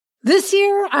This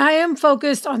year, I am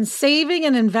focused on saving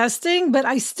and investing, but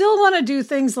I still want to do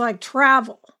things like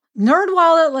travel.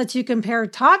 NerdWallet lets you compare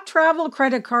top travel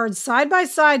credit cards side by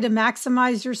side to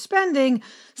maximize your spending,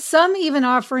 some even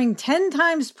offering 10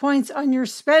 times points on your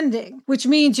spending, which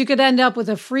means you could end up with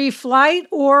a free flight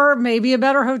or maybe a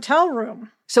better hotel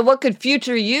room. So what could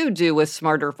future you do with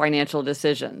smarter financial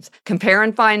decisions? Compare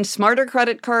and find smarter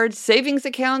credit cards, savings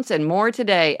accounts, and more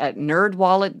today at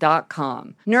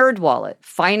nerdwallet.com. NerdWallet,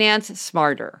 finance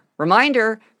smarter.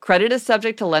 Reminder, credit is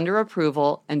subject to lender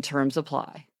approval and terms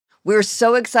apply. We're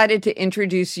so excited to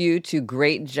introduce you to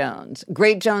Great Jones.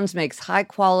 Great Jones makes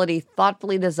high-quality,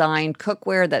 thoughtfully designed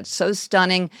cookware that's so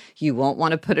stunning you won't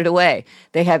want to put it away.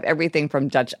 They have everything from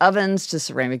Dutch ovens to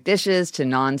ceramic dishes to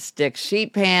non-stick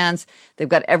sheet pans. They've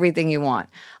got everything you want.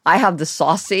 I have the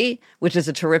Saucy, which is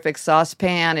a terrific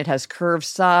saucepan. It has curved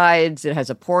sides, it has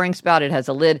a pouring spout, it has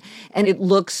a lid, and it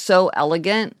looks so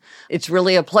elegant. It's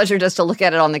really a pleasure just to look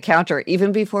at it on the counter,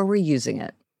 even before we're using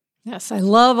it. Yes, I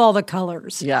love all the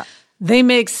colors. Yeah. They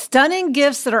make stunning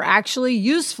gifts that are actually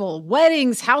useful.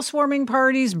 Weddings, housewarming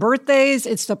parties, birthdays.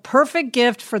 It's the perfect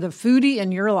gift for the foodie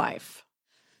in your life.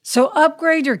 So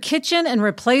upgrade your kitchen and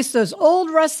replace those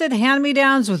old rusted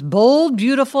hand-me-downs with bold,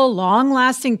 beautiful,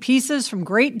 long-lasting pieces from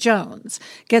Great Jones.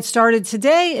 Get started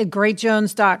today at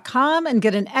greatjones.com and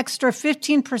get an extra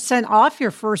 15% off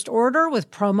your first order with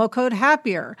promo code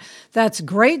HAPPIER. That's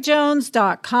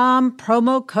greatjones.com,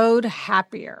 promo code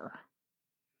HAPPIER.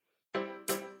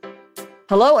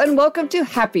 Hello and welcome to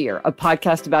Happier, a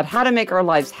podcast about how to make our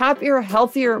lives happier,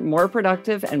 healthier, more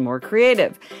productive, and more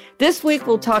creative. This week,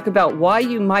 we'll talk about why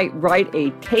you might write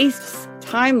a tastes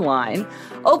timeline,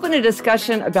 open a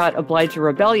discussion about Oblige Your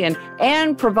Rebellion,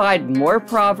 and provide more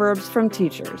proverbs from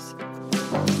teachers.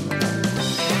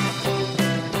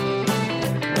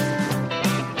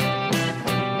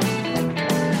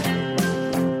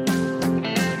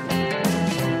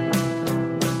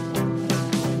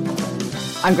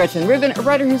 I'm Gretchen Rubin, a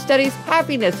writer who studies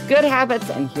happiness, good habits,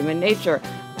 and human nature.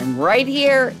 I'm right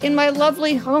here in my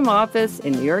lovely home office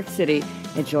in New York City.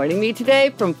 And joining me today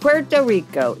from Puerto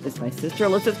Rico is my sister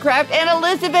Elizabeth Kraft. And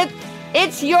Elizabeth,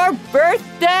 it's your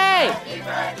birthday! Happy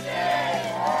birthday!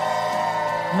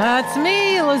 That's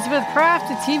me, Elizabeth Kraft,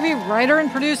 a TV writer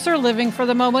and producer living for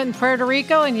the moment in Puerto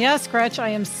Rico. And yes, Gretch, I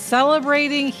am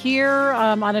celebrating here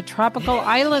on a tropical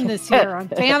island this year, on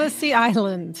Fantasy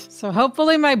Island. So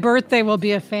hopefully my birthday will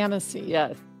be a fantasy.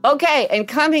 Yes. Okay, and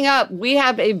coming up, we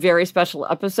have a very special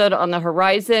episode on the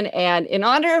horizon. And in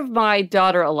honor of my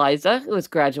daughter, Eliza, who is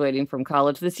graduating from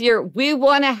college this year, we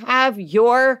want to have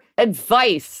your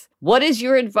advice. What is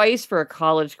your advice for a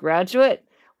college graduate?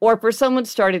 Or for someone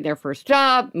starting their first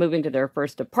job, moving to their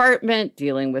first apartment,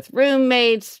 dealing with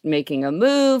roommates, making a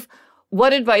move?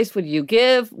 What advice would you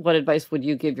give? What advice would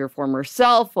you give your former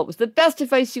self? What was the best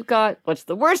advice you got? What's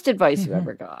the worst advice you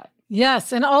ever got?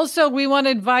 Yes, and also we want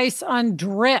advice on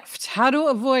drift, how to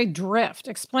avoid drift.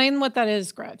 Explain what that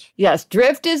is, Gretch. Yes,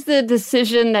 drift is the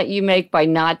decision that you make by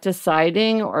not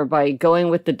deciding or by going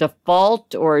with the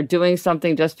default or doing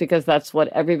something just because that's what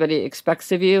everybody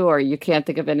expects of you or you can't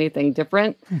think of anything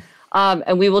different.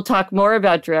 And we will talk more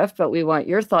about drift, but we want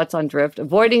your thoughts on drift,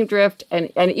 avoiding drift,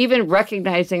 and even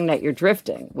recognizing that you're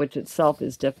drifting, which itself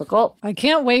is difficult. I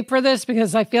can't wait for this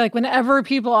because I feel like whenever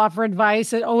people offer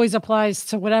advice, it always applies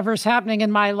to whatever's happening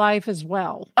in my life as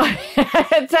well.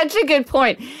 It's such a good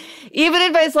point. Even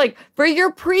advice like for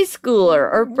your preschooler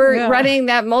or for running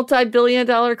that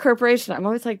multi-billion-dollar corporation, I'm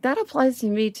always like, that applies to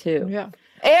me too. Yeah.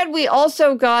 And we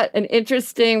also got an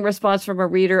interesting response from a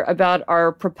reader about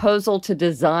our proposal to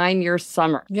design your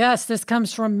summer. Yes, this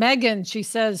comes from Megan. She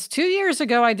says, 2 years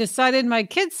ago, I decided my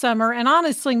kids' summer, and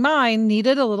honestly mine,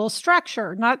 needed a little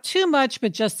structure. Not too much,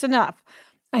 but just enough.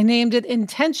 I named it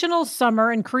Intentional Summer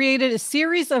and created a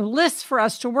series of lists for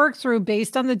us to work through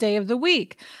based on the day of the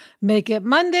week. Make it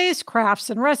Mondays, crafts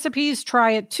and recipes.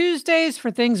 Try it Tuesdays for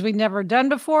things we'd never done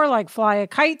before, like fly a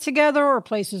kite together or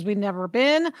places we'd never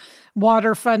been.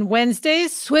 Water fun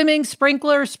Wednesdays, swimming,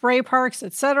 sprinklers, spray parks,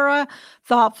 etc.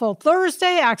 Thoughtful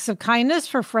Thursday, acts of kindness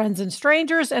for friends and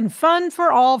strangers, and fun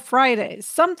for all Fridays.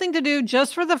 Something to do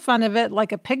just for the fun of it,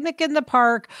 like a picnic in the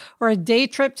park or a day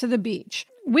trip to the beach.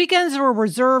 Weekends were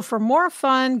reserved for more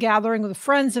fun, gathering with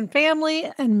friends and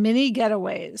family, and mini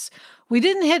getaways. We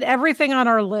didn't hit everything on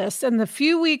our list, and the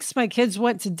few weeks my kids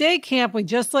went to day camp, we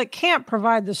just let camp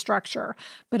provide the structure.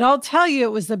 But I'll tell you,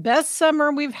 it was the best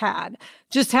summer we've had.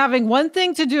 Just having one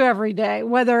thing to do every day,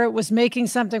 whether it was making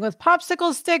something with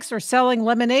popsicle sticks or selling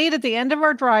lemonade at the end of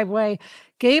our driveway,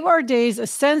 gave our days a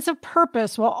sense of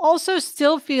purpose while also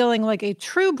still feeling like a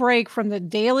true break from the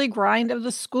daily grind of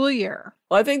the school year.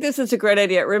 Well, I think this is a great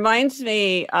idea. It reminds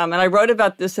me, and I wrote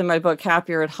about this in my book,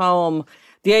 Happier at Home,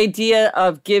 the idea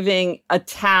of giving a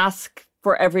task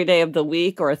for every day of the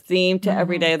week or a theme to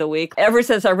every day of the week. Ever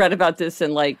since I read about this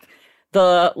in like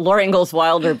the Laura Ingalls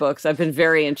Wilder books, I've been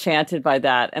very enchanted by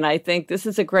that. And I think this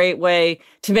is a great way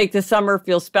to make the summer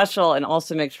feel special and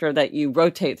also make sure that you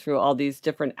rotate through all these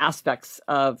different aspects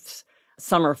of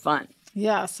summer fun.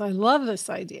 Yes, I love this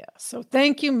idea. So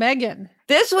thank you, Megan.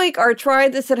 This week, our Try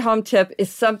This at Home tip is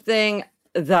something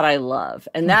that I love,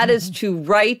 and that is to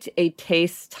write a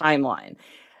taste timeline.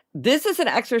 This is an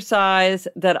exercise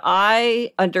that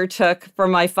I undertook for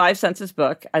my Five Senses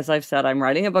book. As I've said, I'm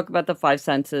writing a book about the five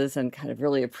senses and kind of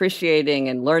really appreciating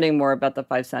and learning more about the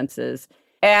five senses.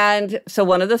 And so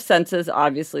one of the senses,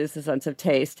 obviously, is the sense of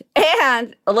taste.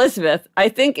 And Elizabeth, I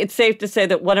think it's safe to say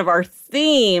that one of our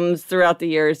themes throughout the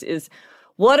years is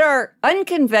what are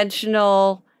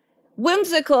unconventional,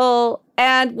 whimsical,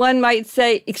 and one might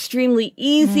say extremely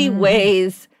easy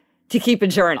ways to keep a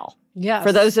journal. Yes.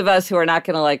 For those of us who are not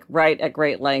going to like write at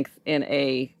great length in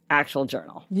a actual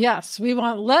journal. Yes, we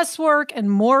want less work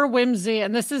and more whimsy,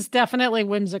 and this is definitely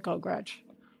whimsical, Gretch.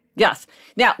 Yes.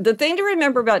 Now, the thing to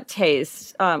remember about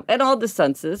taste, and all the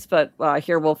senses, but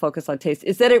here we'll focus on taste,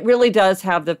 is that it really does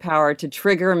have the power to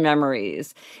trigger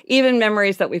memories, even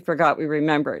memories that we forgot we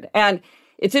remembered. And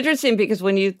it's interesting because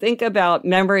when you think about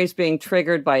memories being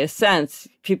triggered by a sense,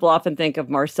 people often think of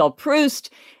Marcel Proust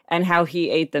and how he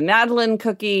ate the Madeleine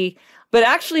cookie. But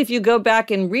actually, if you go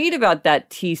back and read about that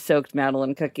tea-soaked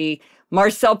Madeleine cookie,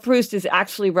 Marcel Proust is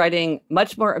actually writing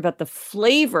much more about the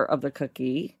flavor of the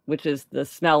cookie, which is the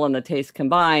smell and the taste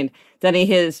combined, than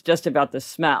he is just about the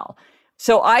smell.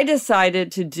 So I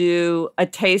decided to do a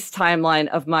taste timeline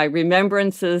of my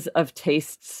remembrances of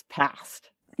tastes past.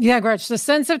 Yeah, Gretch, the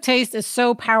sense of taste is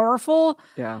so powerful.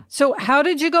 Yeah. So how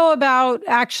did you go about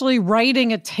actually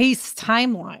writing a taste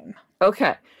timeline?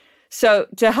 Okay. So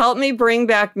to help me bring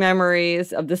back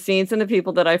memories of the scenes and the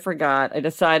people that I forgot, I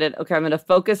decided, okay, I'm going to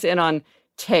focus in on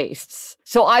tastes.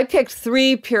 So I picked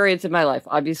 3 periods of my life.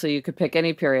 Obviously, you could pick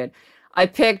any period. I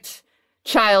picked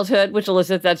childhood, which,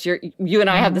 Elizabeth, that's you and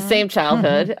I have the same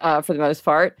childhood for the most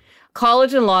part.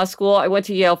 College and law school. I went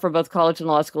to Yale for both college and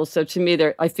law school. So to me,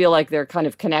 I feel like they're kind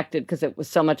of connected because it was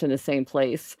so much in the same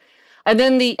place. And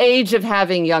then the age of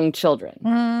having young children.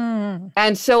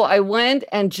 And so I went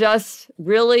and just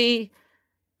really,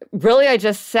 I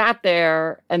just sat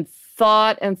there and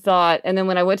thought. And then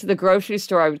when I went to the grocery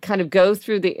store, I would kind of go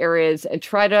through the areas and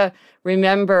try to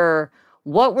remember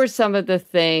what were some of the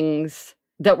things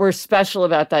that were special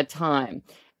about that time.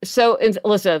 So,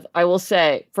 Elizabeth, I will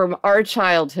say, from our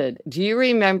childhood, do you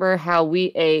remember how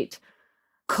we ate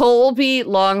Colby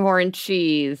Longhorn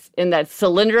cheese in that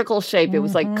cylindrical shape? It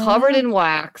was like covered in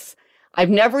wax. I've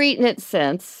never eaten it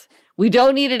since. We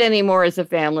don't eat it anymore as a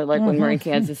family, like when we're in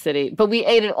Kansas City, but we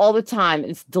ate it all the time.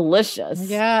 It's delicious.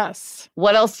 Yes.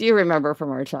 What else do you remember from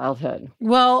our childhood?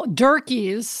 Well,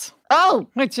 Durkee's. Oh,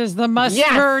 which is the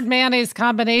mustard mayonnaise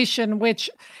combination, which,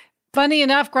 funny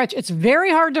enough, Gretch, it's very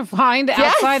hard to find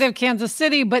outside of Kansas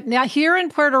City, but now here in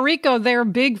Puerto Rico, they're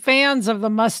big fans of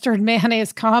the mustard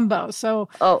mayonnaise combo. So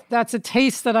that's a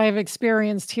taste that I've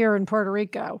experienced here in Puerto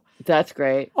Rico. That's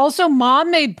great. Also,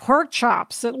 Mom made pork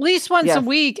chops at least once a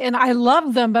week, and I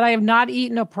love them, but I have not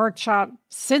eaten a pork chop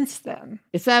since then.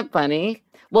 Isn't that funny?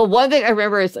 Well, one thing I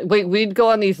remember is we'd go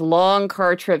on these long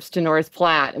car trips to North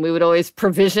Platte, and we would always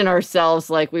provision ourselves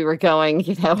like we were going,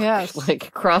 like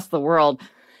across the world.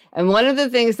 And one of the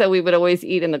things that we would always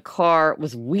eat in the car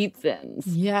was wheat thins.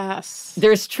 Yes.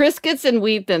 There's Triscuits and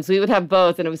wheat thins. We would have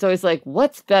both. And it was always like,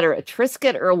 what's better, a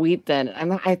Triscuit or a wheat thin?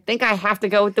 And I think I have to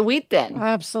go with the wheat thin.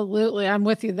 Absolutely. I'm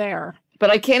with you there. But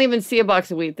I can't even see a box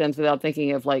of wheat thins without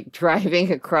thinking of like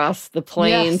driving across the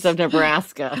plains of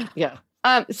Nebraska. Yeah.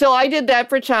 So I did that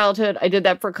for childhood. I did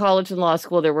that for college and law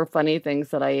school. There were funny things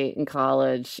that I ate in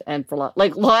college. And for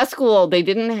law school, they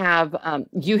didn't have,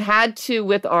 you had to,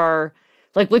 with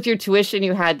your tuition,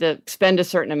 you had to spend a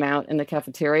certain amount in the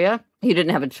cafeteria. You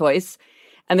didn't have a choice.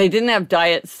 And they didn't have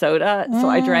diet soda. So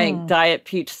I drank Diet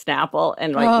Peach Snapple.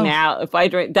 And now, if I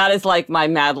drink, that is like my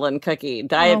Madeleine cookie,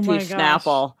 Diet Peach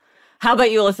Snapple. How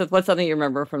about you, Elizabeth? What's something you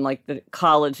remember from like the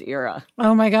college era?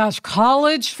 Oh my gosh.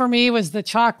 College for me was the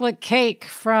chocolate cake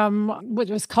from what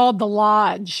was called The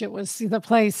Lodge. It was the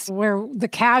place where the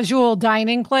casual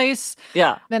dining place.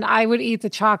 Yeah. And I would eat the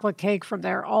chocolate cake from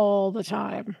there all the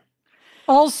time.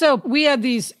 Also, we had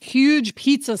these huge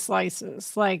pizza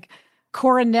slices, like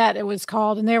Coronet it was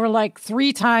called, and they were like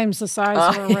 3 times the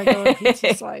size of a regular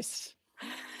pizza slice.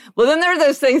 Well, then there are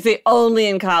those things that only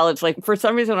in college, like for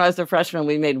some reason when I was a freshman,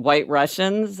 we made White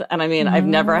Russians. And I mean, I've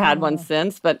never had one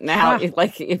since, but now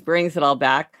it brings it all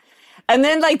back. And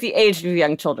then like the age of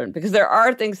young children, because there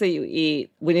are things that you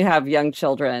eat when you have young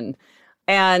children.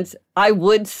 And I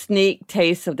would sneak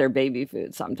tastes of their baby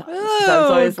food sometimes. Oh, so I was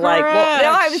always like, well,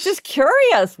 no, I was just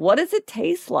curious. What does it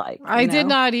taste like? I did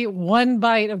not eat one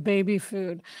bite of baby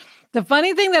food. The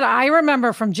funny thing that I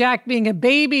remember from Jack being a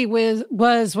baby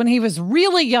was when he was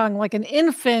really young, like an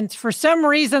infant. For some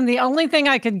reason, the only thing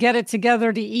I could get it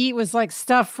together to eat was like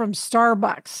stuff from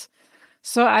Starbucks.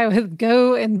 So I would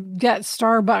go and get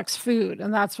Starbucks food,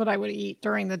 and that's what I would eat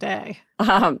during the day.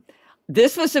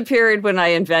 This was a period when I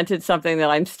invented something that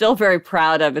I'm still very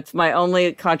proud of. It's my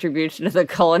only contribution to the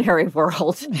culinary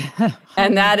world.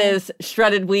 And that is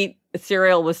shredded wheat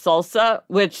cereal with salsa,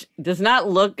 which does not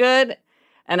look good.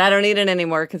 And I don't eat it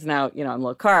anymore because now, I'm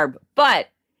low carb. But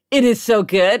it is so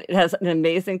good. It has an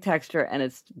amazing texture and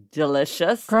it's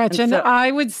delicious. Gretchen,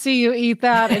 I would see you eat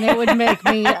that and it would make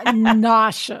me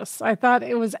nauseous. I thought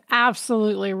it was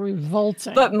absolutely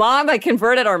revolting. But Mom, I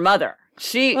converted our mother.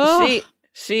 It's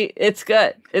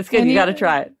good. It's good. You got to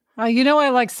try it. I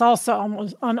like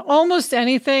salsa on almost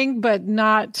anything, but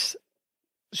not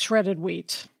shredded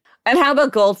wheat. And how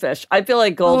about goldfish? I feel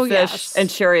like goldfish and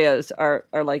Cheerios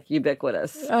are like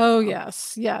ubiquitous. Oh,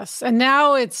 yes. And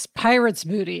now it's Pirate's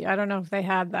Booty. I don't know if they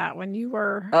had that when you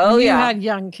had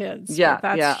young kids. Yeah,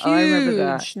 that's huge I remember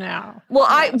that. Now. Well,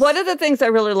 one of the things I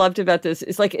really loved about this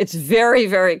is like it's very,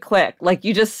 very quick. Like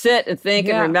you just sit and think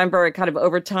and remember it kind of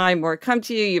over time, or it come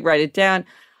to you, you write it down.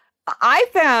 I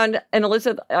found, and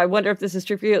Elizabeth, I wonder if this is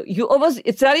true for you,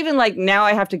 it's not even like now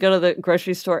I have to go to the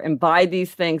grocery store and buy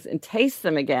these things and taste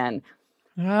them again.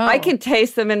 Oh. I can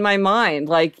taste them in my mind.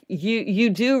 Like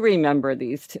you do remember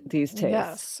these tastes.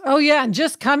 Yes. Oh, yeah. And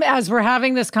just as we're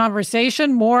having this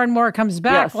conversation, more and more comes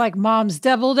back, like Mom's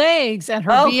deviled eggs and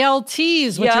her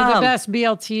BLTs, which are the best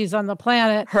BLTs on the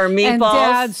planet. Her meatballs. And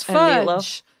Dad's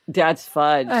fudge. Dad's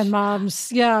fudge. And Mom's,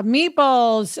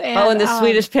 meatballs. And the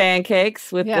Swedish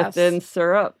pancakes with the thin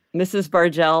syrup. Mrs.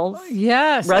 Bargel's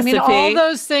recipe. I mean, all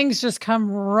those things just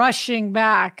come rushing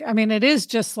back. I mean, it is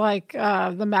just like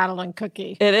the Madeline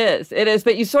cookie. It is.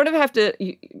 But you sort of have to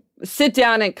sit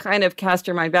down and kind of cast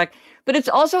your mind back. But it's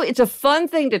a fun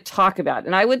thing to talk about.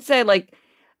 And I would say, like,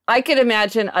 I could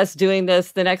imagine us doing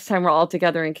this the next time we're all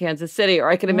together in Kansas City, or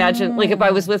I could imagine, like, if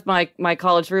I was with my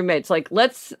college roommates, like,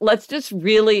 let's just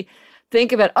really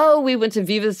think about, we went to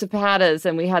Viva Zapata's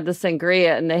and we had the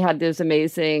sangria and they had those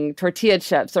amazing tortilla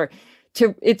chips, or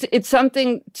it's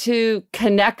something to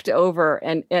connect over,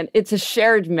 and it's a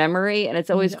shared memory, and it's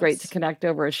always great to connect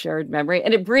over a shared memory,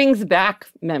 and it brings back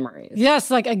memories.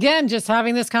 Yes, like again, just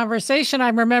having this conversation,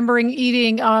 I'm remembering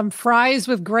eating fries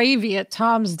with gravy at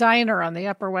Tom's Diner on the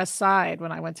Upper West Side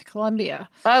when I went to Columbia.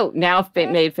 Oh, now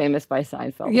made famous by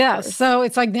Seinfeld. Yes, so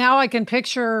it's like now I can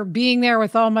picture being there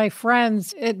with all my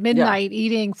friends at midnight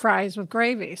eating fries with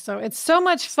gravy. So it's so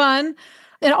much fun.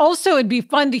 And also it'd be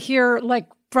fun to hear, like,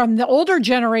 from the older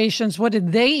generations, what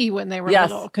did they eat when they were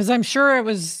little? Because I'm sure it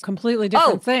was completely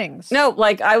different things. No,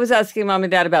 like I was asking Mom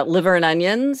and Dad about liver and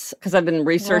onions because I've been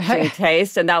researching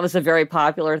taste, and that was a very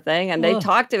popular thing. And they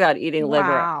talked about eating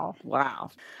liver.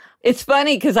 Wow. It's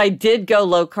funny because I did go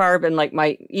low carb and like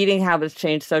my eating habits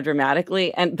changed so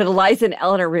dramatically. But Eliza and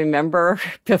Eleanor remember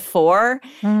before.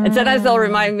 And sometimes they'll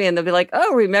remind me and they'll be like,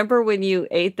 oh, remember when you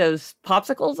ate those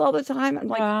popsicles all the time? I'm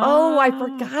like, I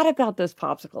forgot about those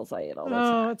popsicles I ate all the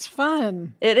time. Oh, it's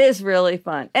fun. It is really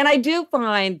fun. And I do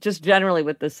find just generally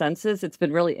with the senses, it's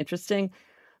been really interesting.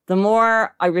 The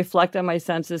more I reflect on my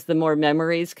senses, the more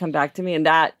memories come back to me. And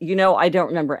that, I don't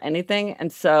remember anything.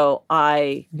 And so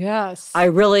I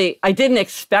didn't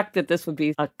expect that this would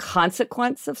be a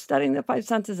consequence of studying the five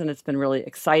senses. And it's been really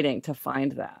exciting to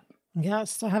find that.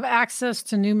 Yes, to have access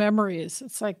to new memories.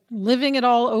 It's like living it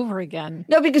all over again.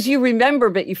 No, because you remember,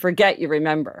 but you forget you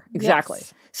remember. Exactly.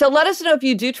 Yes. So let us know if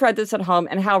you do try this at home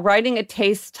and how writing a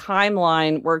taste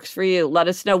timeline works for you. Let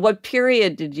us know, what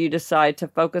period did you decide to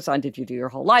focus on? Did you do your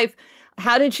whole life?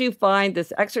 How did you find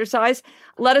this exercise?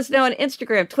 Let us know on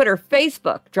Instagram, Twitter,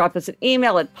 Facebook. Drop us an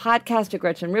email at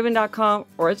podcast@GretchenRubin.com.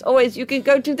 Or as always, you can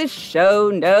go to the show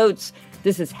notes.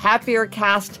 This is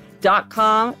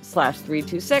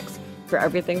happiercast.com/326 for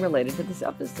everything related to this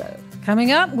episode.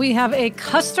 Coming up, we have a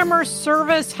customer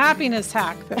service happiness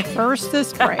hack. But first,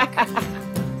 this break.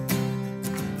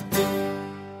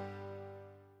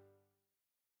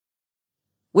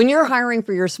 When you're hiring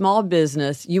for your small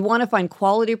business, you want to find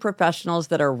quality professionals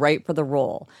that are right for the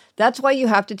role. That's why you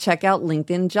have to check out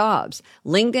LinkedIn Jobs.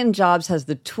 LinkedIn Jobs has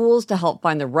the tools to help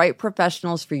find the right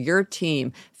professionals for your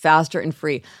team faster and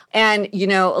free. And,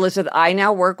 Elizabeth, I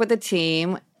now work with a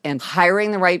team, and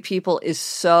hiring the right people is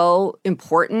so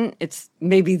important. It's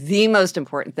maybe the most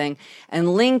important thing. And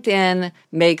LinkedIn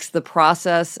makes the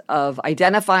process of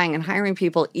identifying and hiring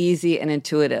people easy and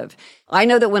intuitive. I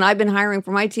know that when I've been hiring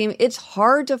for my team, it's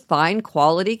hard to find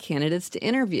quality candidates to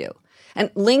interview.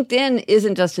 And LinkedIn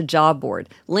isn't just a job board.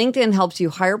 LinkedIn helps you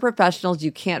hire professionals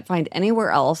you can't find anywhere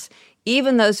else,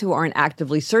 even those who aren't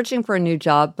actively searching for a new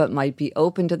job but might be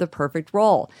open to the perfect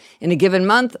role. In a given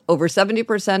month, over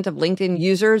 70% of LinkedIn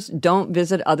users don't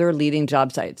visit other leading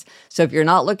job sites. So if you're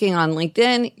not looking on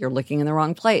LinkedIn, you're looking in the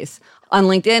wrong place. On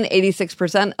LinkedIn,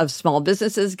 86% of small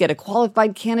businesses get a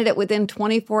qualified candidate within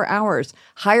 24 hours.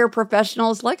 Hire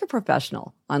professionals like a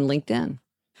professional on LinkedIn.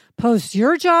 Post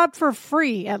your job for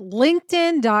free at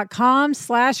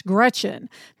linkedin.com/Gretchen.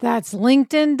 That's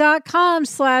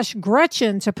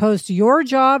linkedin.com/Gretchen to post your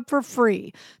job for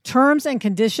free. Terms and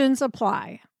conditions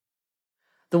apply.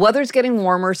 The weather's getting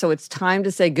warmer, so it's time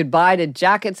to say goodbye to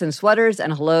jackets and sweaters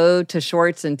and hello to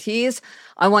shorts and tees.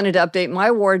 I wanted to update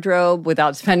my wardrobe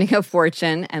without spending a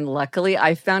fortune, and luckily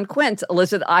I found Quince.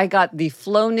 Elizabeth, I got the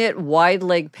Flow Knit wide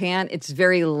leg pant. It's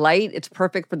very light. It's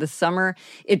perfect for the summer.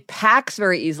 It packs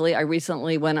very easily. I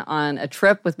recently went on a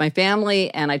trip with my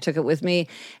family, and I took it with me,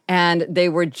 and they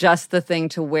were just the thing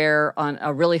to wear on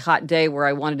a really hot day where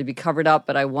I wanted to be covered up,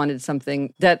 but I wanted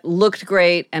something that looked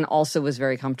great and also was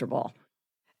very comfortable.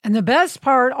 And the best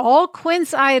part, all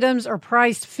Quince items are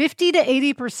priced 50 to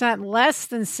 80% less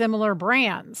than similar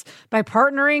brands. By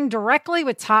partnering directly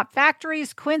with top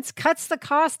factories, Quince cuts the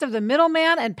cost of the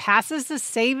middleman and passes the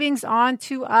savings on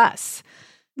to us.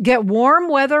 Get warm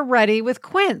weather ready with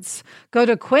Quince. Go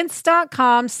to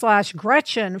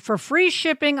quince.com/Gretchen for free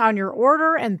shipping on your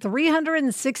order and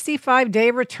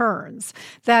 365-day returns.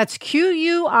 That's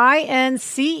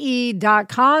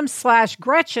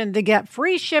QUINCE.com/Gretchen to get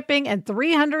free shipping and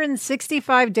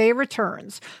 365-day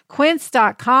returns.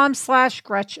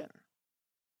 Quince.com/Gretchen.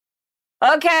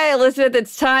 Okay, Elizabeth,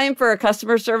 it's time for a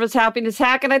customer service happiness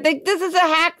hack. And I think this is a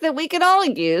hack that we can all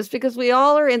use because we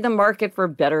all are in the market for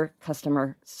better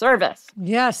customer service.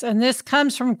 Yes, and this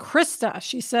comes from Krista.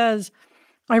 She says,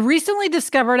 I recently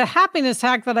discovered a happiness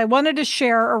hack that I wanted to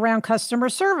share around customer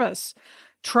service.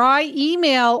 Try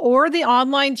email or the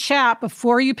online chat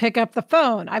before you pick up the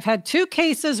phone. I've had 2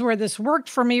 cases where this worked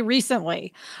for me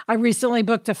recently. I recently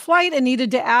booked a flight and needed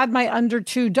to add my under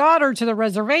 2 daughter to the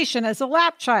reservation as a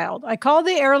lap child. I called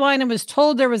the airline and was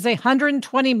told there was a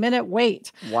 120-minute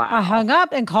wait. Wow. I hung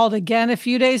up and called again a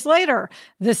few days later.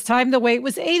 This time the wait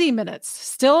was 80 minutes.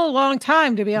 Still a long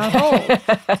time to be on hold.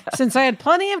 Since I had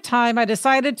plenty of time, I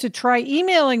decided to try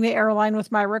emailing the airline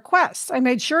with my request. I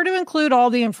made sure to include all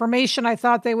the information I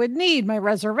thought they would need, my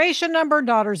reservation number,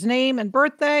 daughter's name, and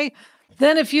birthday.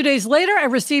 Then a few days later, I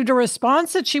received a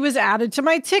response that she was added to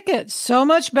my ticket. So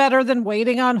much better than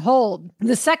waiting on hold.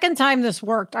 The second time this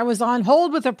worked, I was on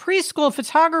hold with a preschool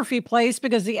photography place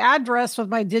because the address of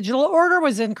my digital order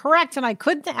was incorrect and I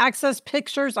couldn't access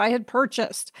pictures I had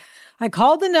purchased. I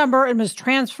called the number and was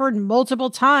transferred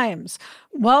multiple times.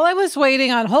 While I was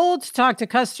waiting on hold to talk to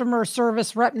customer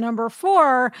service rep number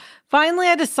 4, finally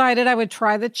I decided I would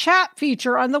try the chat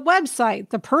feature on the website.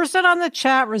 The person on the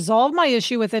chat resolved my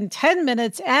issue within 10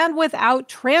 minutes and without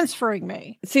transferring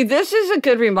me. See, this is a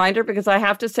good reminder because I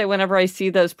have to say whenever I see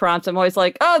those prompts, I'm always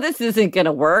like, oh, this isn't going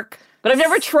to work. But I've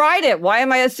never tried it. Why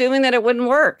am I assuming that it wouldn't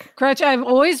work? Gretchen, I've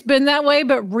always been that way,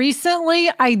 but recently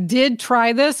I did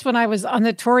try this when I was on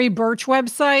the Tory Burch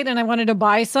website and I wanted to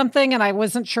buy something and I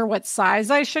wasn't sure what size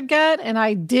I should get. And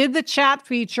I did the chat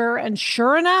feature and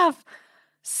sure enough,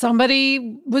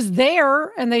 somebody was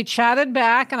there and they chatted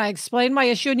back and I explained my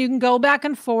issue and you can go back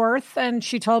and forth. And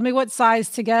she told me what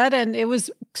size to get and it was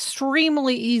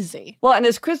extremely easy. Well, and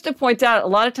as Krista points out, a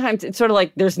lot of times it's sort of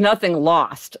like there's nothing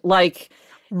lost. Like,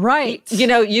 right. You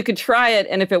know, you could try it,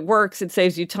 and if it works, it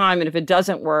saves you time. And if it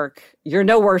doesn't work, you're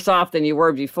no worse off than you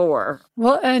were before.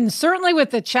 Well, and certainly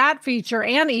with the chat feature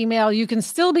and email, you can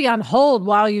still be on hold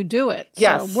while you do it.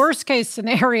 Yes. So worst case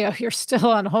scenario, you're still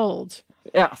on hold.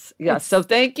 Yes. So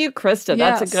thank you, Krista.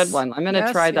 Yes. That's a good one. I'm going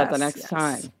to try that the next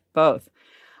time. Both.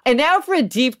 And now for a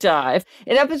deep dive.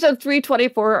 In episode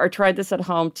 324, our Try This at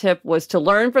Home tip was to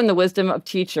learn from the wisdom of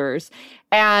teachers.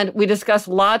 And we discussed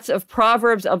lots of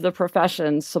proverbs of the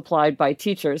professions supplied by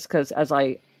teachers, because as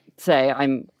I say,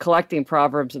 I'm collecting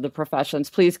proverbs of the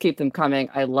professions. Please keep them coming.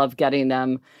 I love getting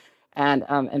them and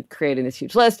creating this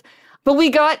huge list. But we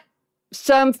got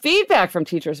some feedback from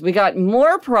teachers. We got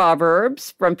more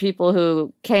proverbs from people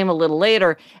who came a little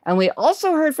later. And we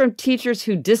also heard from teachers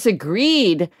who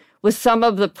disagreed with some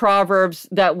of the proverbs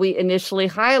that we initially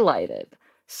highlighted.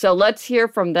 So let's hear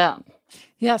from them.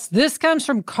 Yes, this comes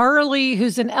from Carly,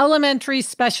 who's an elementary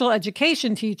special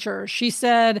education teacher. She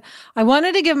said, I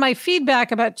wanted to give my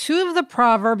feedback about two of the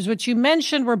proverbs, which you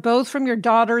mentioned were both from your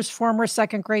daughter's former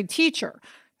second grade teacher.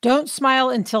 Don't smile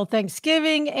until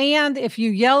Thanksgiving, and if you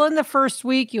yell in the first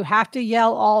week, you have to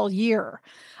yell all year.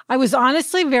 I was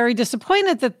honestly very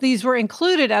disappointed that these were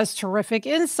included as terrific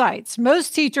insights.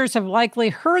 Most teachers have likely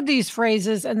heard these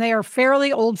phrases, and they are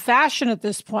fairly old-fashioned at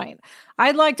this point.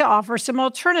 I'd like to offer some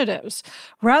alternatives.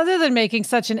 Rather than making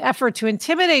such an effort to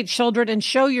intimidate children and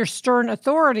show your stern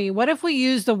authority, what if we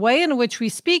use the way in which we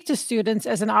speak to students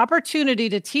as an opportunity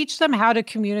to teach them how to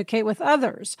communicate with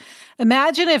others?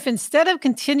 Imagine if instead of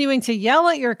continuing to yell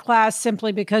at your class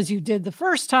simply because you did the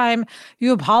first time,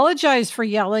 you apologized for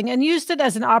yelling and used it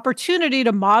as an opportunity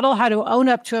to model how to own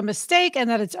up to a mistake and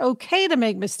that it's okay to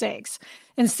make mistakes.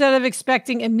 Instead of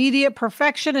expecting immediate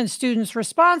perfection in students'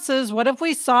 responses, what if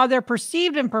we saw their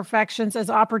perceived imperfections as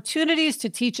opportunities to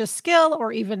teach a skill,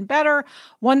 or even better,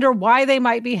 wonder why they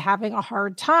might be having a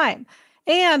hard time?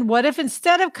 And what if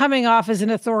instead of coming off as an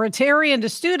authoritarian to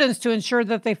students to ensure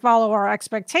that they follow our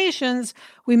expectations,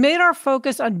 we made our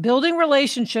focus on building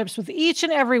relationships with each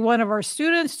and every one of our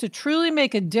students to truly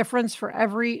make a difference for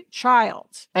every child?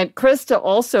 And Krista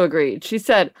also agreed. She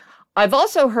said, I've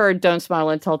also heard don't smile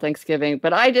until Thanksgiving,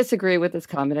 but I disagree with this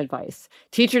common advice.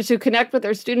 Teachers who connect with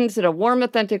their students in a warm,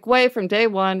 authentic way from day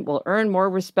one will earn more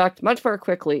respect much more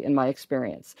quickly, in my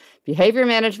experience. Behavior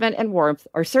management and warmth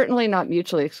are certainly not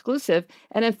mutually exclusive,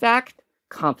 and in fact,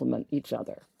 complement each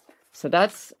other. So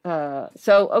that's,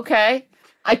 okay.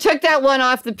 I took that one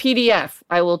off the PDF.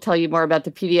 I will tell you more about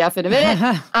the PDF in a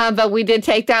minute, but we did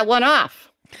take that one off.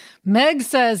 Meg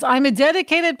says, I'm a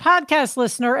dedicated podcast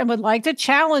listener and would like to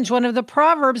challenge one of the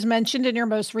proverbs mentioned in your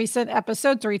most recent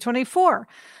episode 324.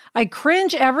 I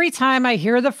cringe every time I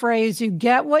hear the phrase, you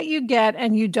get what you get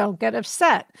and you don't get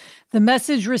upset. The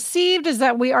message received is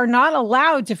that we are not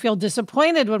allowed to feel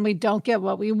disappointed when we don't get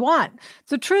what we want.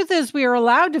 The truth is we are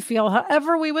allowed to feel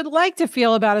however we would like to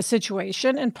feel about a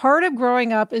situation, and part of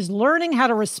growing up is learning how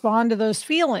to respond to those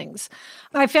feelings.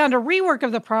 I found a rework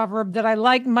of the proverb that I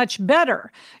like much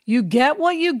better. You get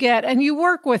what you get and you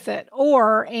work with it,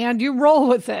 and you roll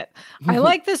with it. I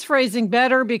like this phrasing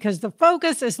better because the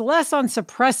focus is less on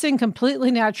suppressing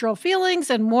completely natural feelings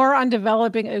and more on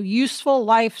developing a useful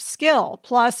life skill.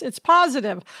 Plus, it's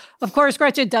positive. Of course,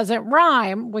 Gretchen, doesn't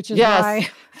rhyme, which is why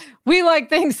we like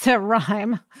things that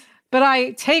rhyme. But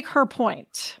I take her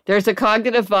point. There's a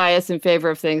cognitive bias in favor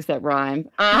of things that rhyme.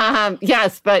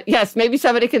 Yes, maybe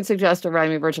somebody can suggest a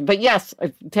rhyming version. But yes,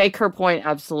 I take her point,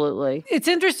 absolutely. It's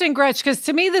interesting, Gretch, because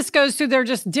to me, this goes to they're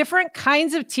just different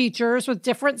kinds of teachers with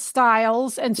different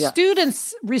styles, and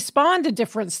students respond to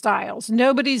different styles.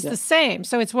 Nobody's the same.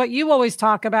 So it's what you always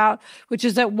talk about, which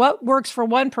is that what works for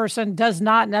one person does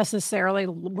not necessarily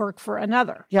work for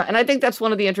another. Yeah, and I think that's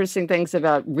one of the interesting things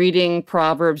about reading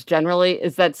Proverbs generally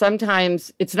is that sometimes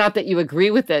it's not that you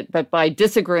agree with it, but by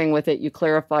disagreeing with it, you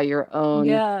clarify your own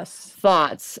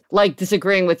thoughts. Like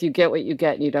disagreeing with you get what you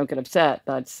get and you don't get upset.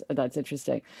 That's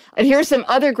interesting. And here's some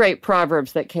other great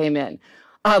proverbs that came in.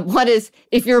 One is,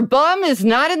 if your bum is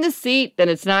not in the seat, then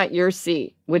it's not your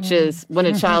seat, which is when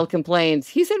a child complains,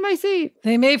 he's in my seat.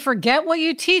 They may forget what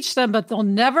you teach them, but they'll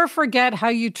never forget how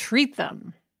you treat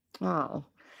them. Oh,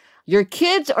 your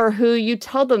kids are who you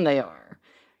tell them they are.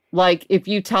 Like, if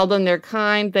you tell them they're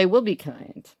kind, they will be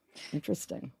kind.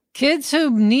 Interesting. Kids who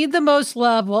need the most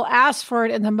love will ask for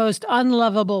it in the most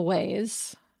unlovable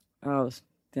ways. Oh,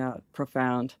 yeah,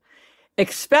 profound.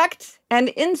 Expect and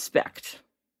inspect.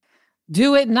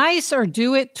 Do it nice or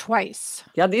do it twice.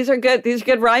 Yeah, these are good. These are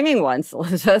good rhyming ones.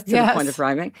 That's to the point of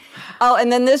rhyming. Oh,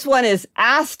 and then this one is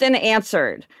asked and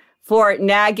answered. For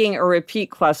nagging or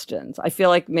repeat questions. I feel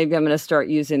like maybe I'm going to start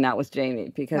using that with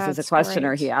Jamie because as a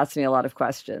questioner, he asks me a lot of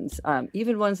questions,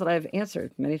 even ones that I've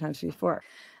answered many times before.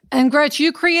 And Gretch,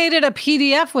 you created a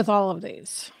PDF with all of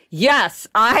these. Yes,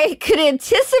 I could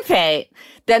anticipate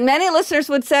that many listeners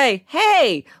would say,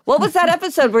 hey, what was that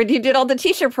episode where you did all the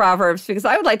teacher proverbs? Because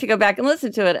I would like to go back and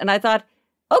listen to it. And I thought,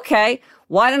 okay,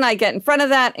 why don't I get in front of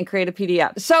that and create a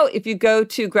PDF? So if you go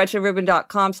to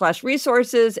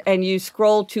GretchenRubin.com/resources and you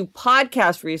scroll to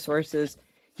podcast resources,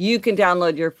 you can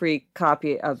download your free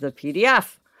copy of the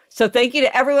PDF. So thank you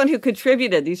to everyone who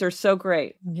contributed. These are so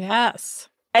great. Yes.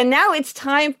 And now it's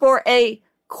time for a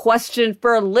question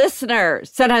for listeners.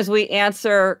 Sometimes we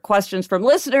answer questions from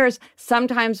listeners.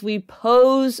 Sometimes we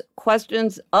pose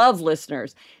questions of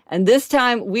listeners. And this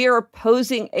time we are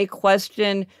posing a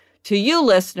question to you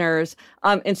listeners,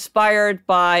 inspired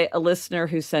by a listener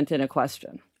who sent in a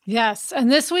question. Yes.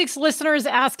 And this week's listener is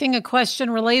asking a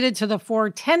question related to the 4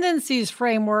 tendencies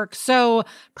framework. So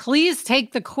please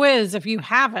take the quiz if you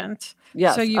haven't.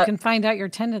 Yes. So you can find out your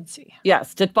tendency.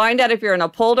 Yes. To find out if you're an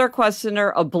upholder,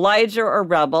 questioner, obliger, or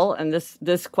rebel, and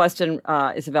this question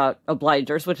is about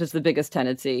obligers, which is the biggest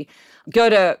tendency, go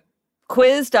to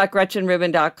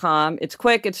quiz.gretchenrubin.com. It's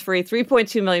quick. It's free.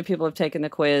 3.2 million people have taken the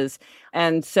quiz.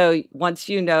 And so once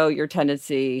you know your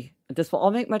tendency, this will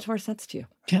all make much more sense to you.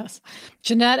 Yes.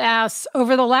 Jeanette asks,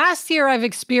 over the last year, I've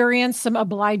experienced some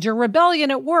obliger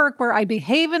rebellion at work where I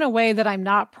behave in a way that I'm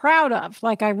not proud of.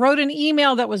 Like I wrote an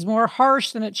email that was more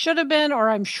harsh than it should have been, or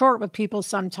I'm short with people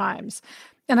sometimes.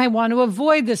 And I want to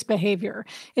avoid this behavior.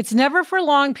 It's never for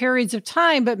long periods of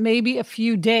time, but maybe a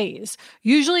few days.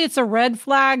 Usually it's a red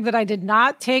flag that I did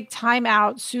not take time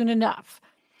out soon enough.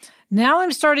 Now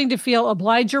I'm starting to feel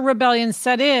obliger rebellion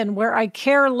set in, where I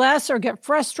care less or get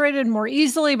frustrated more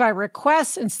easily by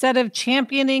requests instead of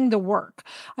championing the work.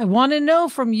 I want to know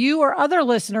from you or other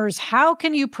listeners, how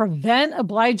can you prevent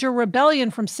obliger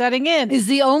rebellion from setting in? Is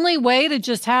the only way to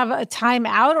just have a time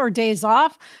out or days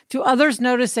off? Do others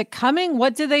notice it coming?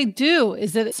 What do they do?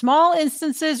 Is it small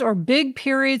instances or big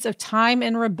periods of time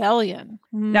in rebellion?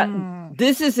 Now,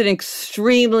 this is an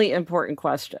extremely important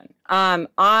question.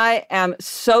 I am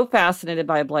so fascinated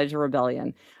by obliger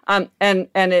rebellion.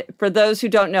 For those who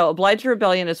don't know, obliger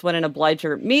rebellion is when an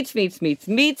obliger meets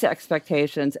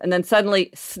expectations and then suddenly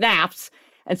snaps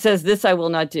and says, this I will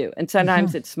not do. And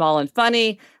sometimes it's small and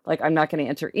funny, like I'm not going to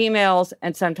answer emails.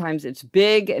 And sometimes it's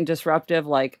big and disruptive,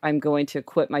 like I'm going to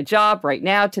quit my job right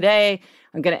now, today.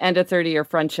 I'm going to end a 30-year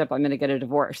friendship. I'm going to get a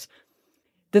divorce.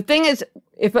 The thing is,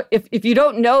 if you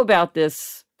don't know about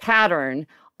this pattern,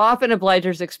 often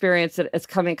obligers experience it as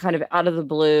coming kind of out of the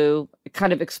blue,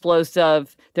 kind of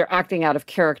explosive. They're acting out of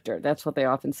character. That's what they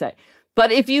often say.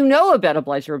 But if you know about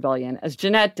obliger rebellion, as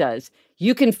Jeanette does,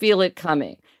 you can feel it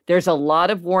coming. There's a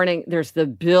lot of warning. There's the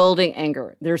building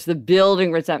anger. There's the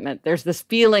building resentment. There's this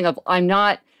feeling of, I'm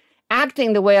not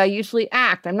acting the way I usually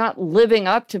act. I'm not living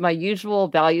up to my usual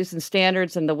values and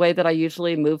standards and the way that I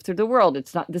usually move through the world.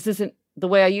 This isn't the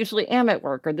way I usually am at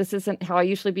work, or this isn't how I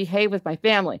usually behave with my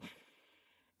family.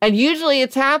 And usually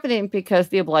it's happening because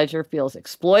the obliger feels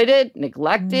exploited,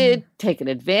 neglected, taken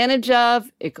advantage of,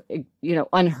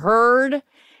 unheard.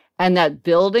 And that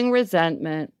building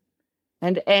resentment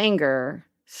and anger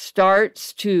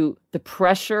the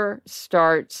pressure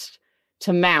starts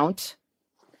to mount,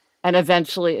 and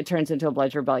eventually it turns into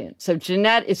obliger rebellion. So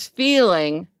Jeanette is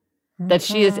feeling that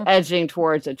she is edging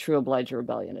towards a true obliger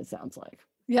rebellion, it sounds like.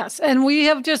 Yes. And we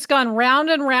have just gone round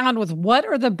and round with what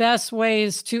are the best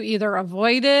ways to either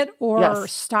avoid it or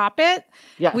stop it.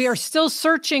 Yes. We are still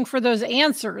searching for those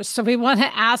answers. So we want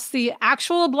to ask the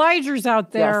actual obligers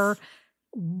out there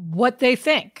what they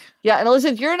think. Yeah. And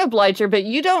Elizabeth, you're an obliger, but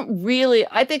you don't really,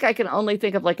 I think I can only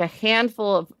think of like a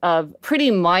handful of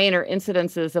pretty minor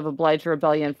incidences of obliger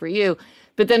rebellion for you.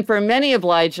 But then for many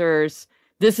obligers,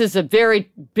 this is a very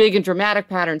big and dramatic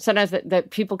pattern. Sometimes that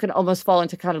people can almost fall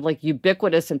into kind of like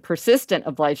ubiquitous and persistent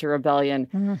obliger rebellion.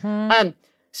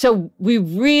 So we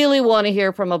really want to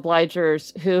hear from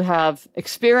obligers who have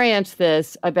experienced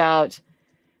this, about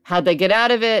how they get out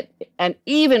of it, and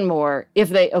even more, if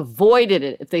they avoided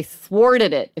it, if they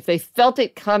thwarted it, if they felt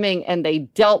it coming and they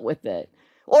dealt with it.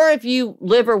 Or if you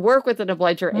live or work with an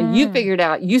obliger and you figured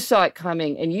out, you saw it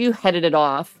coming and you headed it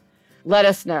off, let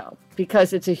us know,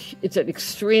 because it's an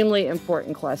extremely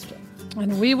important question.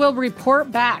 And we will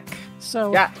report back.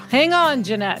 So hang on,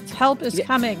 Jeanette. Help is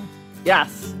coming.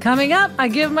 Yes. Coming up, I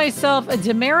give myself a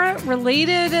demerit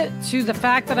related to the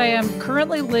fact that I am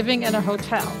currently living in a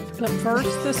hotel. But first,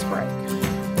 this break.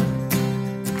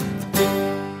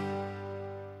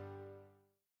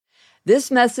 This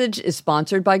message is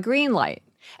sponsored by Greenlight.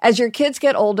 As your kids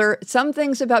get older, some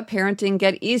things about parenting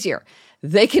get easier.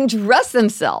 They can dress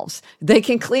themselves. They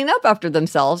can clean up after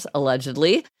themselves,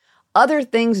 allegedly. Other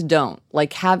things don't,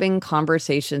 like having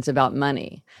conversations about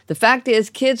money. The fact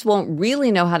is, kids won't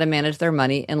really know how to manage their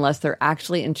money unless they're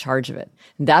actually in charge of it.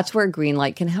 That's where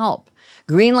Greenlight can help.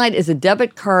 Greenlight is a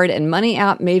debit card and money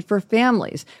app made for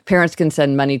families. Parents can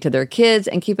send money to their kids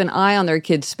and keep an eye on their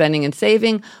kids' spending and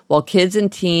saving, while kids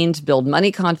and teens build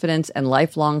money confidence and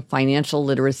lifelong financial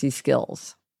literacy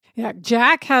skills. Yeah,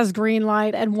 Jack has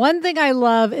Greenlight, and one thing I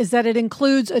love is that it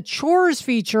includes a chores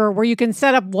feature where you can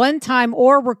set up one-time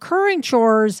or recurring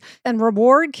chores and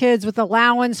reward kids with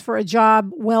allowance for a job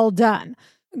well done.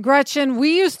 Gretchen,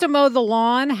 we used to mow the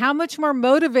lawn. How much more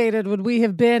motivated would we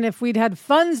have been if we'd had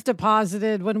funds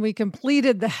deposited when we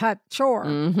completed that chore?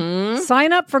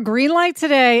 Sign up for Greenlight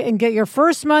today and get your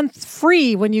first month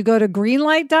free when you go to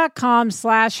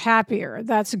greenlight.com/happier.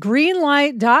 That's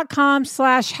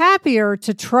greenlight.com/happier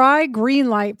to try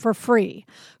Greenlight for free.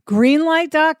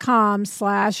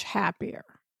 greenlight.com/happier.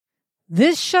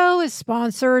 This show is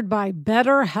sponsored by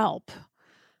BetterHelp.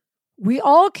 We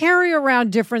all carry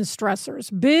around different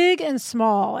stressors, big and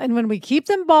small, and when we keep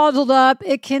them bottled up,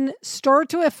 it can start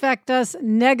to affect us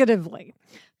negatively.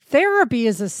 Therapy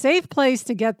is a safe place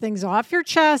to get things off your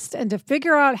chest and to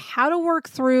figure out how to work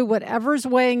through whatever's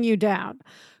weighing you down.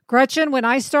 Gretchen, when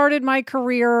I started my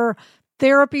career,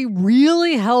 therapy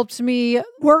really helped me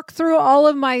work through all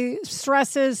of my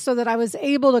stresses so that I was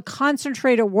able to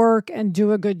concentrate at work and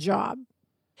do a good job.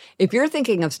 If you're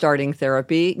thinking of starting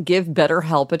therapy, give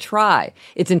BetterHelp a try.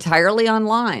 It's entirely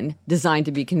online, designed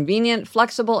to be convenient,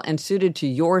 flexible, and suited to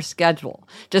your schedule.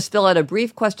 Just fill out a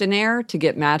brief questionnaire to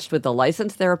get matched with a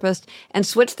licensed therapist and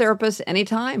switch therapists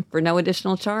anytime for no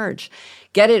additional charge.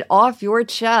 Get it off your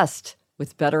chest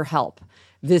with BetterHelp.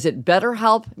 Visit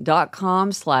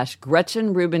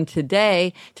betterhelp.com/Gretchen Rubin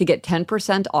today to get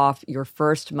 10% off your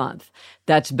first month.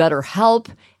 That's BetterHelp,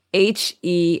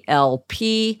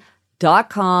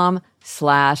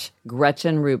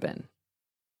 HELP.com/Gretchen Rubin.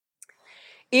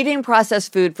 Eating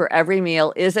processed food for every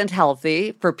meal isn't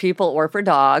healthy for people or for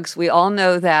dogs. We all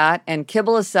know that, and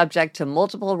kibble is subject to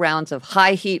multiple rounds of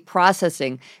high heat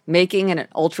processing, making it an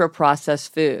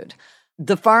ultra-processed food.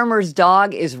 The Farmer's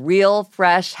Dog is real,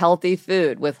 fresh, healthy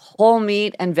food with whole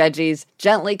meat and veggies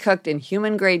gently cooked in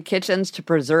human-grade kitchens to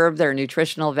preserve their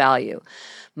nutritional value.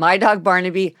 My dog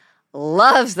Barnaby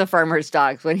loves the Farmer's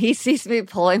Dog. When he sees me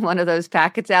pulling one of those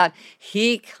packets out,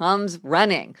 he comes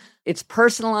running. It's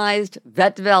personalized,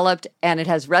 vet-developed, and it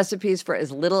has recipes for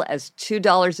as little as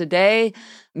 $2 a day.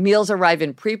 Meals arrive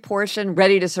in pre-portioned,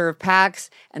 ready-to-serve packs,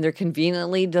 and they're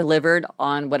conveniently delivered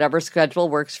on whatever schedule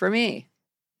works for me.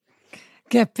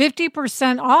 Get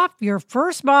 50% off your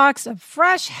first box of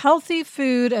fresh, healthy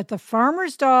food at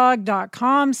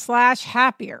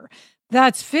thefarmersdog.com/happier.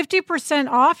 That's 50%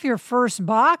 off your first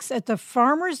box at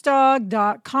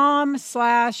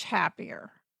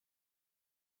thefarmersdog.com/happier.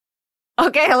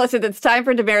 Okay, listen, it's time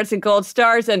for demerits and gold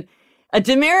stars. And a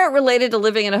demerit related to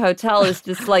living in a hotel is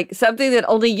just like something that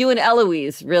only you and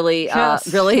Eloise really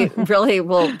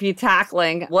will be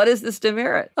tackling. What is this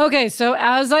demerit? Okay, so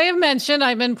as I have mentioned,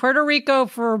 I'm in Puerto Rico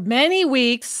for many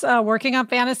weeks working on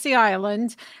Fantasy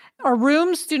Island. Our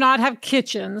rooms do not have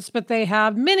kitchens, but they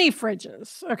have mini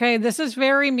fridges. Okay, this is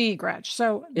very me, Gretch.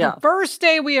 So the first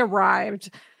day we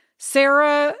arrived,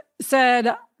 Sarah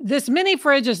said, this mini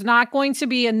fridge is not going to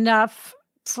be enough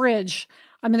fridge.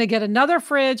 I'm going to get another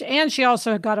fridge. And she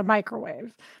also got a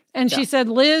microwave. And she said,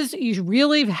 Liz, you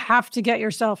really have to get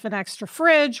yourself an extra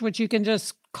fridge, which you can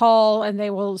just call and they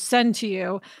will send to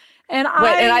you. And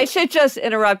I should just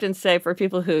interrupt and say, for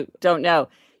people who don't know,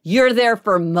 you're there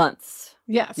for months.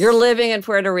 Yes. You're living in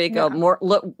Puerto Rico,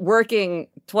 working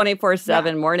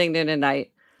 24/7, morning, noon, and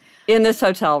night in this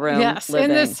hotel room. Yes,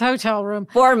 in this hotel room.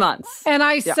 4 months. And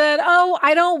I said,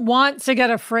 I don't want to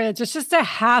get a fridge. It's just a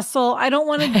hassle. I don't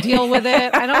want to deal with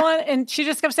it. And she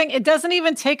just kept saying, it doesn't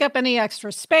even take up any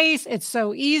extra space. It's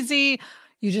so easy.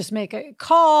 You just make a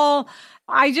call.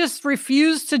 I just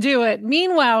refused to do it.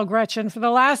 Meanwhile, Gretchen, for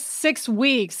the last 6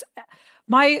 weeks,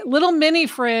 my little mini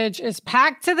fridge is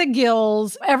packed to the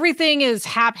gills. Everything is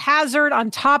haphazard on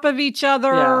top of each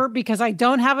other because I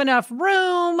don't have enough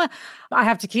room. I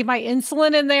have to keep my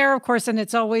insulin in there, of course, and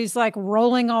it's always like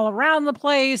rolling all around the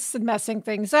place and messing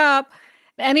things up.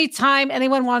 Anytime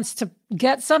anyone wants to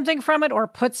get something from it or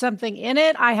put something in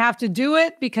it, I have to do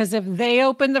it because if they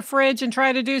open the fridge and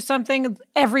try to do something,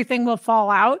 everything will fall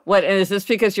out. What, and is this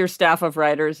because your staff of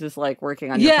writers is like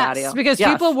working on your patio? Yes, because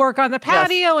people work on the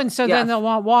patio and so then they'll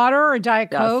want water or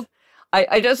Diet Coke.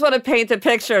 I just want to paint a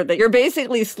picture that you're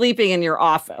basically sleeping in your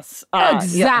office.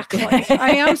 Exactly.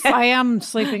 I am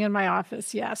sleeping in my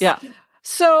office, yes. Yeah.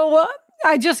 So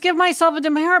I just give myself a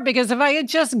demerit because if I had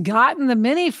just gotten the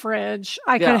mini fridge,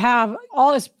 I could have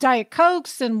all this Diet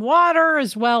Cokes and water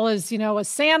as well as, a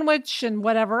sandwich and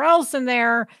whatever else in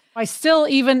there. I still,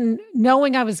 even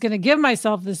knowing I was going to give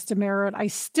myself this demerit, I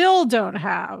still don't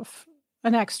have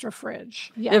an extra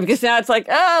fridge. Yes. Yeah, because now it's like,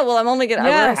 I'm only we're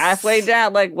halfway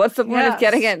down. Like, what's the point of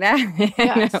getting it now?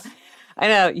 Yes. I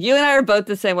know. You and I are both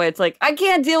the same way. It's like, I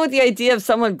can't deal with the idea of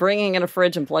someone bringing in a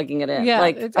fridge and plugging it in. Yeah,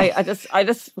 like, I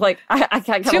just like, I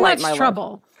can't too much my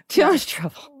trouble. Too much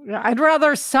trouble. Yeah, I'd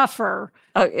rather suffer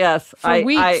for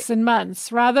weeks and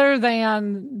months rather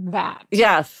than that.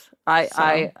 Yes.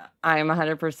 I am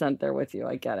 100% there with you.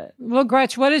 I get it. Well,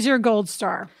 Gretch, what is your gold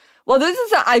star? Well,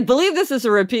 I believe this is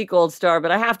a repeat gold star,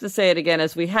 but I have to say it again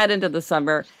as we head into the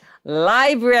summer.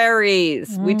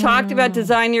 Libraries. We talked about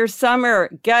Design Your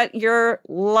Summer. Get your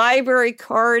library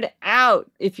card out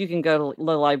if you can go to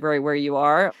the library where you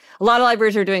are. A lot of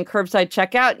libraries are doing curbside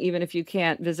checkout, even if you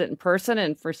can't visit in person.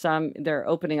 And for some, they're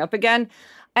opening up again.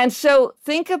 And so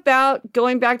think about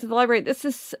going back to the library. This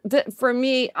is, for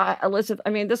me, Elizabeth,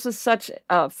 I mean, this was such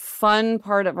a fun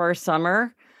part of our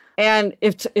summer. And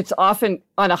it's often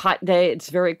on a hot day,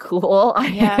 it's very cool.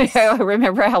 Yes. I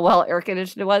remember how well air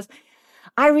conditioned it was.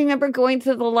 I remember going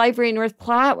to the library in North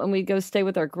Platte when we'd go stay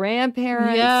with our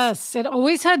grandparents. Yes, it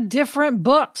always had different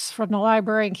books from the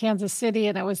library in Kansas City,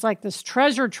 and it was like this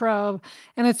treasure trove.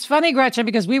 And it's funny, Gretchen,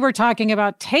 because we were talking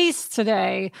about taste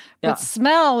today, but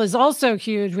smell is also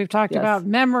huge. We've talked about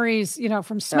memories,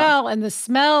 from smell, and the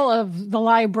smell of the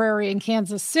library in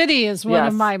Kansas City is one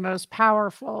of my most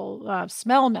powerful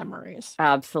smell memories.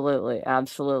 Absolutely,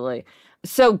 absolutely.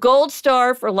 So gold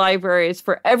star for libraries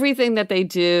for everything that they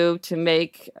do to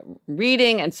make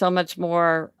reading and so much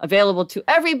more available to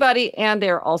everybody. And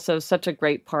they're also such a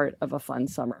great part of a fun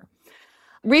summer.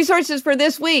 Resources for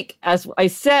this week. As I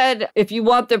said, if you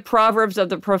want the Proverbs of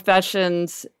the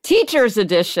Professions Teachers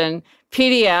Edition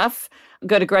PDF,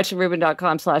 go to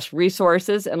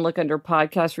GretchenRubin.com/resources and look under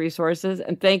podcast resources.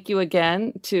 And thank you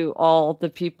again to all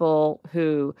the people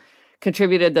who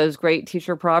contributed those great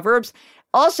teacher proverbs.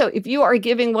 Also, if you are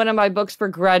giving one of my books for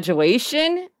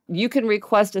graduation, you can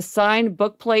request a signed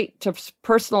bookplate to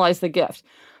personalize the gift.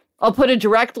 I'll put a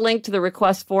direct link to the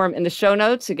request form in the show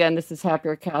notes. Again, this is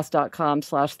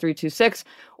happiercast.com/326,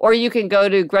 or you can go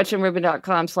to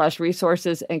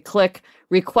GretchenRubin.com/resources and click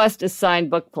request a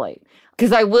signed bookplate,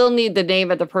 because I will need the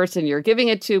name of the person you're giving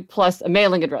it to, plus a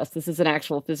mailing address. This is an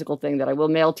actual physical thing that I will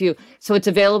mail to you. So it's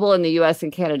available in the US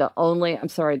and Canada only. I'm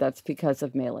sorry, that's because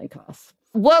of mailing costs.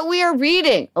 What we are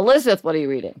reading. Elizabeth, what are you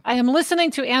reading? I am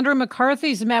listening to Andrew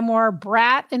McCarthy's memoir,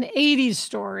 Brat, an 80s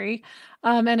Story.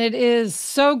 And it is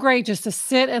so great just to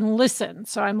sit and listen.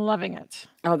 So I'm loving it.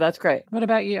 Oh, that's great. What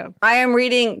about you? I am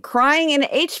reading Crying in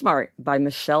H Mart by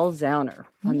Michelle Zauner,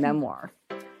 a memoir.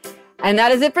 And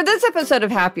that is it for this episode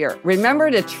of Happier.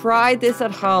 Remember to try this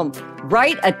at home.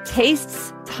 Write a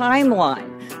tastes timeline.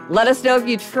 Let us know if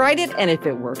you tried it and if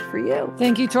it worked for you.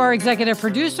 Thank you to our executive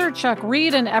producer, Chuck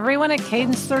Reed, and everyone at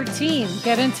Cadence 13.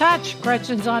 Get in touch.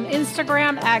 Gretchen's on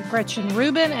Instagram at Gretchen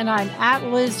Rubin, and I'm at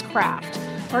Liz Craft.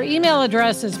 Our email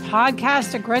address is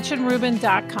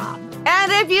podcast@GretchenRubin.com.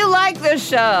 And if you like the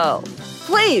show,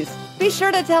 please be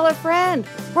sure to tell a friend.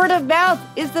 Word of mouth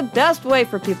is the best way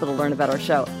for people to learn about our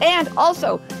show. And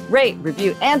also rate,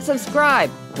 review, and subscribe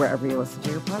wherever you listen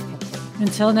to your podcast.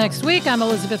 Until next week, I'm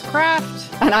Elizabeth Craft.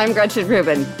 And I'm Gretchen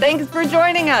Rubin. Thanks for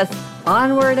joining us.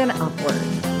 Onward and upward.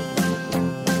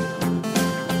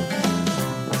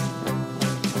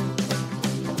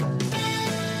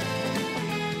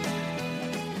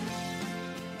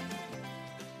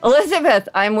 Elizabeth,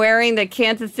 I'm wearing the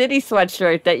Kansas City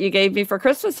sweatshirt that you gave me for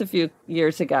Christmas a few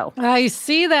years ago. I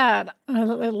see that.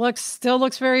 It still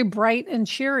looks very bright and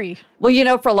cheery.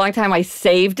 Well, for a long time I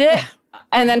saved it.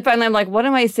 And then finally I'm like, what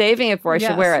am I saving it for? I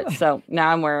should wear it. So now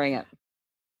I'm wearing it.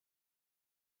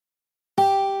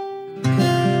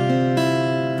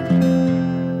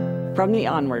 From the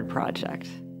Onward Project.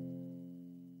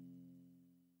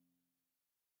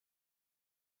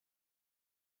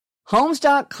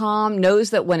 Homes.com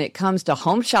knows that when it comes to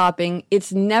home shopping,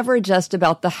 it's never just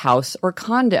about the house or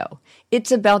condo.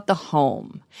 It's about the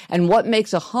home. And what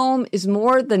makes a home is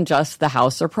more than just the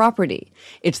house or property.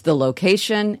 It's the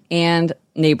location and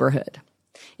neighborhood.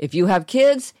 If you have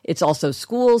kids, it's also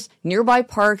schools, nearby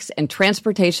parks, and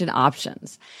transportation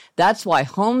options. That's why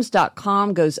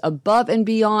Homes.com goes above and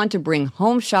beyond to bring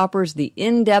home shoppers the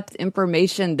in-depth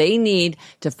information they need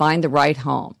to find the right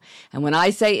home. And when I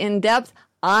say in-depth,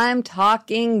 I'm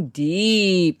talking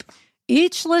deep.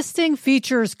 Each listing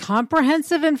features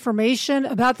comprehensive information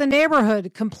about the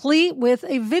neighborhood, complete with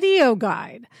a video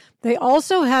guide. They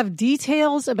also have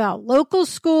details about local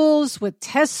schools with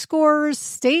test scores,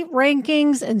 state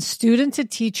rankings, and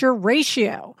student-to-teacher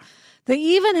ratio. They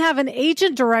even have an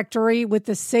agent directory with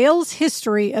the sales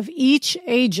history of each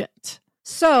agent.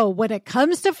 So when it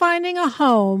comes to finding a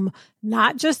home,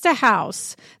 not just a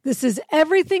house, this is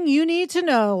everything you need to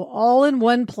know all in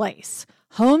one place.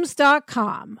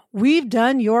 Homes.com. We've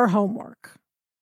done your homework.